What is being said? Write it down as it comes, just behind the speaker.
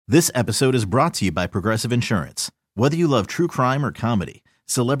This episode is brought to you by Progressive Insurance. Whether you love true crime or comedy,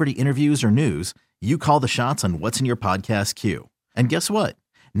 celebrity interviews or news, you call the shots on what's in your podcast queue. And guess what?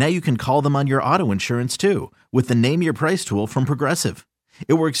 Now you can call them on your auto insurance too with the Name Your Price tool from Progressive.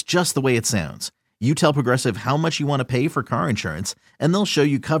 It works just the way it sounds. You tell Progressive how much you want to pay for car insurance, and they'll show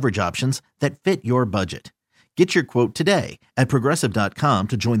you coverage options that fit your budget. Get your quote today at Progressive.com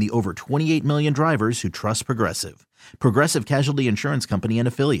to join the over 28 million drivers who trust Progressive. Progressive Casualty Insurance Company and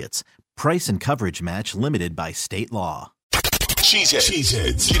Affiliates. Price and coverage match limited by state law.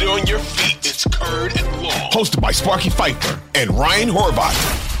 Cheeseheads. Get on your feet. It's Curd and Long. Hosted by Sparky Fifer and Ryan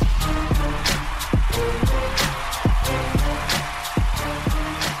Horvath.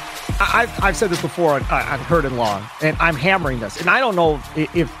 I've said this before on Curd and Long, and I'm hammering this. And I don't know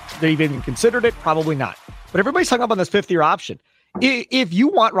if they've even considered it. Probably not. But everybody's hung up on this fifth-year option. If you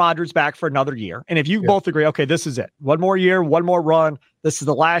want Rodgers back for another year, and if you both agree, okay, this is it. One more year, one more run. This is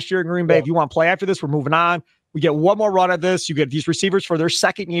the last year in Green Bay. If you want to play after this, we're moving on. We get one more run at this. You get these receivers for their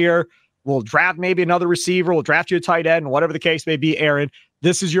second year. We'll draft maybe another receiver. We'll draft you a tight end, whatever the case may be, Aaron.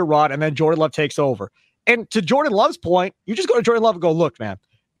 This is your run, and then Jordan Love takes over. And to Jordan Love's point, you just go to Jordan Love and go, look, man,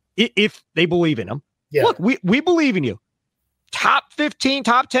 if they believe in him, look, we believe in you. Top 15,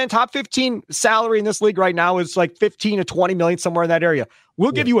 top 10, top 15 salary in this league right now is like 15 to 20 million, somewhere in that area.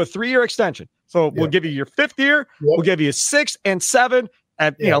 We'll give you a 3-year extension. So we'll give you your 5th year. We'll give you 6 and 7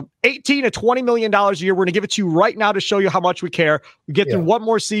 at, $18 to $20 million a year. We're going to give it to you right now to show you how much we care. We get through one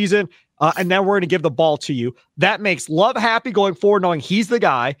more season, and then we're going to give the ball to you. That makes Love happy going forward, knowing he's the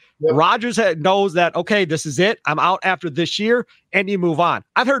guy. Rodgers knows that, okay, this is it. I'm out after this year, and you move on.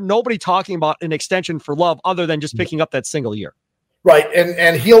 I've heard nobody talking about an extension for Love other than just picking up that single year. Right,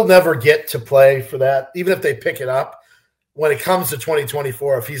 and he'll never get to play for that, even if they pick it up. When it comes to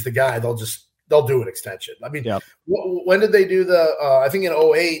 2024, if he's the guy, they'll do an extension. I mean, when did they do I think in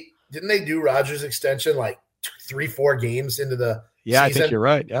 2008, didn't they do Rodgers' extension like 3-4 games into the season? I think you're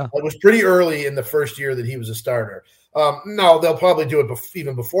right, yeah. It was pretty early in the first year that he was a starter. No, they'll probably do it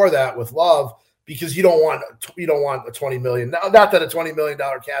even before that with Love, because you don't want a $20 million. Not that a $20 million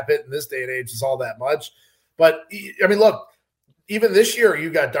cap hit in this day and age is all that much. But, I mean, look, even this year, you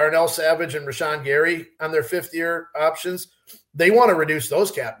got Darnell Savage and Rashawn Gary on their 5th-year options. They want to reduce those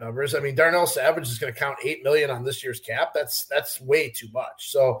cap numbers. I mean, Darnell Savage is going to count $8 million on this year's cap. That's way too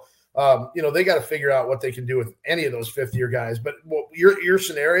much. So, they got to figure out what they can do with any of those 5th-year guys. But your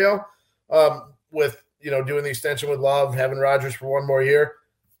scenario with doing the extension with Love, having Rodgers for one more year,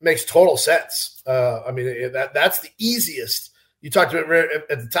 makes total sense. I mean, that's the easiest. You talked about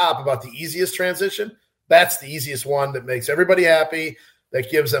at the top about the easiest transition. That's the easiest one that makes everybody happy.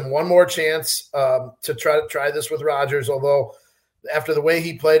 That gives them one more chance to try this with Rodgers. Although after the way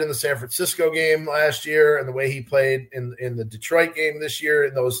he played in the San Francisco game last year and the way he played in the Detroit game this year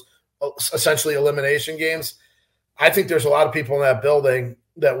in those essentially elimination games, I think there's a lot of people in that building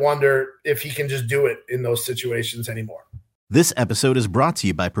that wonder if he can just do it in those situations anymore. This episode is brought to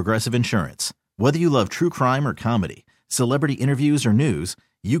you by Progressive Insurance. Whether you love true crime or comedy, celebrity interviews or news,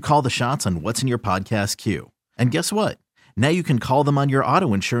 you call the shots on what's in your podcast queue. And guess what? Now you can call them on your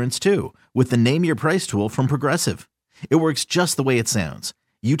auto insurance too with the Name Your Price tool from Progressive. It works just the way it sounds.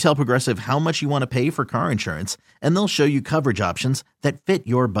 You tell Progressive how much you want to pay for car insurance, and they'll show you coverage options that fit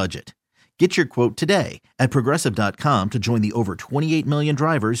your budget. Get your quote today at Progressive.com to join the over 28 million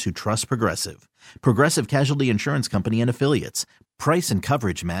drivers who trust Progressive. Progressive Casualty Insurance Company and Affiliates. Price and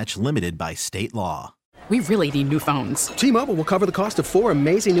coverage match limited by state law. We really need new phones. T-Mobile will cover the cost of 4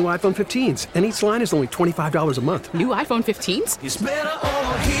 amazing new iPhone 15s, and each line is only $25 a month. New iPhone 15s? It's better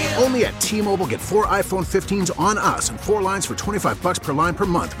over here. Only at T-Mobile, get 4 iPhone 15s on us and 4 lines for $25 per line per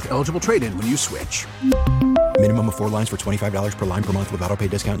month with eligible trade-in when you switch. Minimum of 4 lines for $25 per line per month with autopay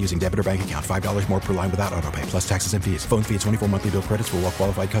discount using debit or bank account. $5 more per line without autopay, plus taxes and fees. Phone fee at 24 monthly bill credits for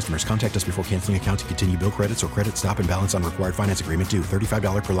well-qualified customers. Contact us before canceling account to continue bill credits or credit stop and balance on required finance agreement due.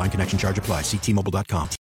 $35 per line connection charge applies. See T-Mobile.com.